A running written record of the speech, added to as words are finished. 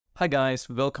Hi guys,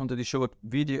 welcome to the short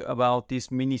video about these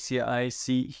mini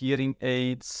CIC hearing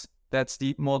aids. That's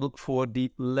the model for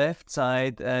the left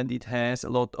side and it has a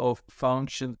lot of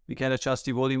functions. We can adjust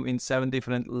the volume in 7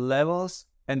 different levels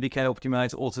and we can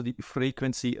optimize also the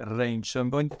frequency range. So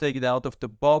I'm going to take it out of the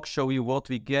box, show you what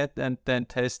we get and then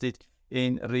test it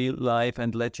in real life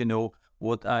and let you know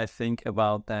what I think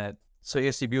about that. So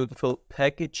here's the beautiful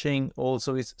packaging,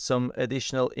 also with some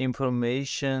additional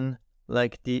information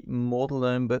like the model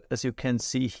number, as you can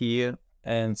see here.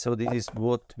 And so this is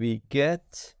what we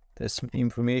get. There's some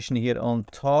information here on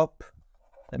top.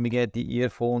 Then we get the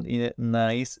earphone in a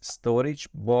nice storage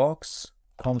box.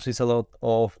 Comes with a lot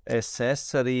of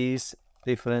accessories,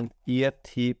 different ear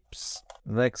tips,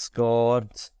 wax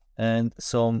guards, and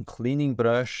some cleaning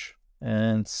brush.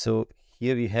 And so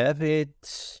here we have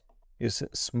it. Here's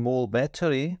a small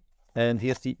battery. And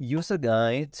here's the user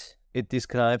guide. It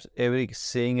describes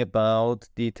everything about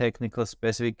the technical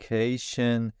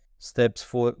specification, steps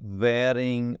for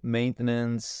wearing,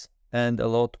 maintenance, and a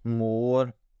lot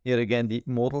more. Here again, the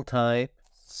model type.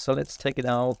 So let's take it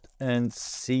out and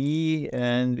see.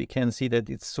 And we can see that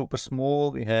it's super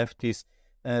small. We have this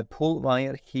pull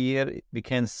wire here. We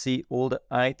can see all the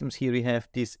items here. We have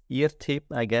this ear tip.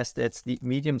 I guess that's the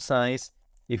medium size.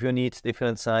 If you need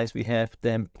different size, we have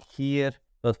them here.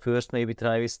 But first maybe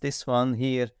try with this one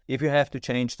here. If you have to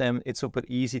change them, it's super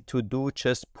easy to do.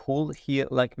 Just pull here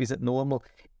like with a normal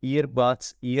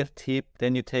earbuds ear tip.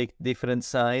 Then you take different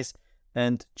size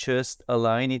and just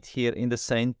align it here in the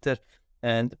center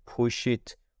and push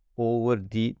it over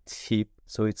the tip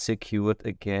so it's secured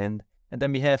again. And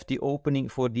then we have the opening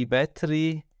for the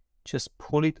battery. Just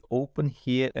pull it open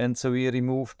here. And so we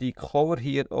remove the cover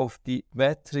here of the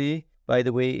battery. By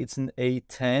the way, it's an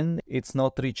A10, it's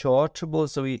not rechargeable,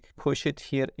 so we push it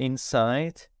here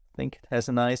inside. I think it has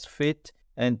a nice fit.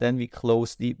 And then we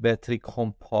close the battery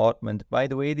compartment. By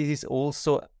the way, this is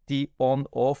also the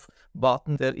on-off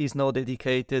button. There is no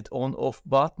dedicated on-off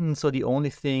button, so the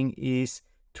only thing is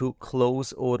to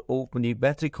close or open the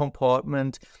battery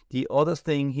compartment. The other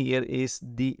thing here is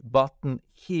the button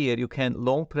here. You can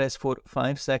long press for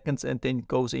 5 seconds and then it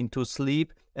goes into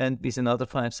sleep. And with another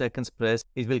 5 seconds press,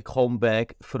 it will come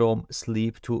back from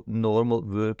sleep to normal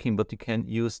working. But you can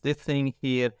use this thing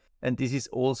here. And this is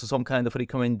also some kind of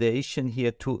recommendation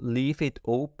here to leave it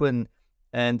open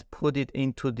and put it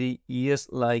into the ears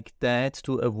like that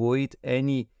to avoid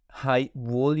any high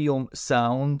volume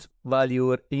sound while you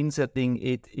are inserting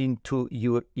it into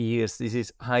your ears. This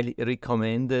is highly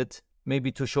recommended.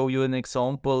 Maybe to show you an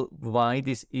example why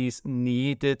this is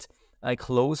needed, I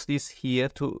close this here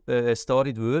to start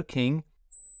it working.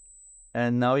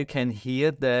 And now you can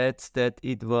hear that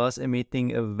it was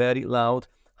emitting a very loud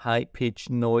high-pitched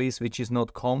noise, which is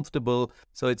not comfortable.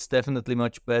 So it's definitely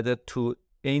much better to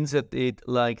insert it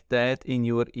like that in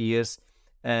your ears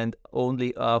and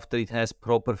only after it has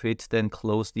proper fit then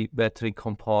close the battery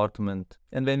compartment.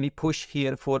 And when we push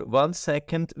here for 1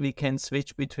 second, we can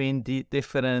switch between the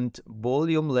different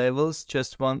volume levels,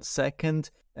 just 1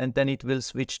 second, and then it will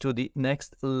switch to the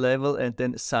next level and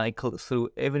then cycle through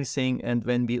everything. And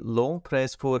when we long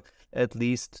press for at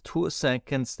least 2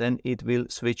 seconds, then it will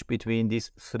switch between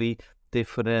these 3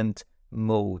 different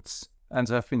modes. And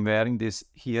so I've been wearing these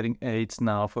hearing aids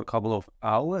now for a couple of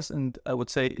hours and I would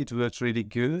say it works really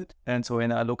good. And so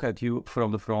when I look at you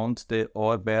from the front, they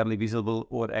are barely visible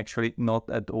or actually not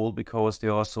at all because they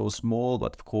are so small.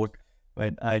 But of course,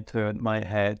 when I turn my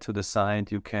head to the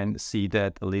side, you can see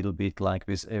that a little bit like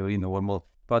with every normal.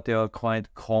 But they are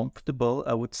quite comfortable,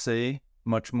 I would say.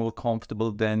 Much more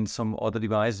comfortable than some other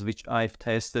devices which I've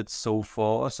tested so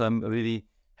far. So I'm really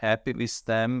happy with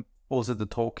them. Also, the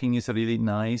talking is really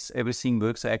nice. Everything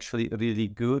works actually really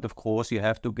good. Of course, you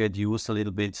have to get used a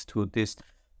little bit to this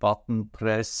button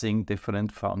pressing,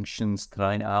 different functions,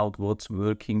 trying out what's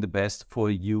working the best for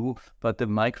you. But the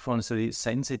microphone is really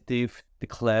sensitive. The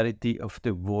clarity of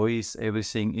the voice,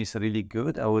 everything is really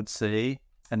good, I would say.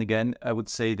 And again, I would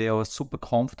say they are super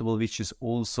comfortable, which is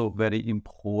also very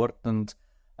important.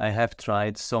 I have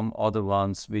tried some other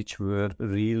ones which were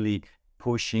really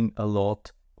pushing a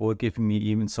lot or giving me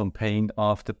even some pain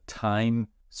after time.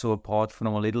 So apart from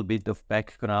a little bit of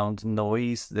background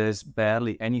noise, there's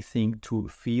barely anything to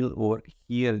feel or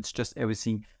hear. It's just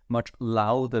everything much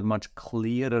louder, much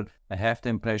clearer. I have the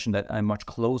impression that I'm much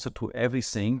closer to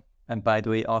everything. And by the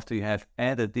way, after you have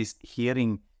added this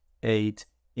hearing aid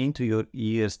into your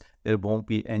ears, there won't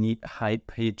be any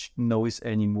high-pitched noise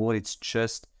anymore. It's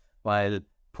just while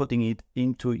putting it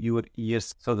into your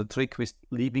ears. So the trick with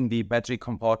leaving the battery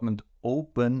compartment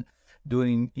open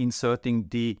during inserting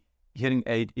the hearing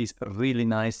aid is a really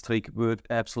nice trick, worked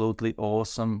absolutely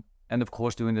awesome. And of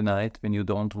course, during the night, when you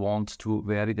don't want to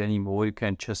wear it anymore, you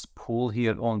can just pull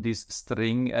here on this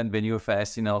string, and when you're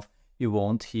fast enough, you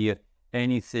won't hear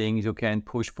anything. You can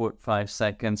push for 5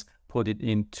 seconds, put it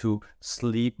into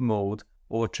sleep mode,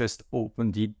 or just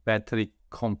open the battery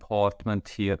compartment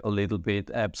here a little bit.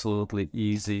 Absolutely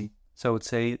easy. So I would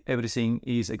say everything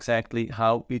is exactly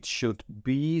how it should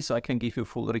be, so I can give you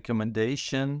full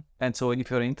recommendation. And so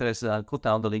if you're interested, I'll put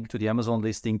down the link to the Amazon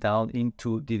listing down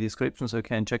into the description, so you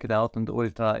can check it out and order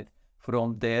it right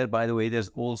from there. By the way, there's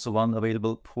also one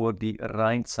available for the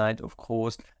right side, of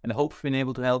course. And I hope I've been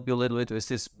able to help you a little bit with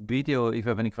this video. If you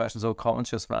have any questions or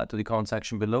comments, just write to the comment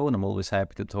section below, and I'm always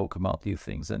happy to talk about these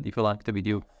things. And if you liked the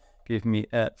video, give me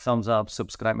a thumbs up,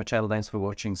 subscribe my channel. Thanks for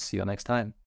watching. See you next time.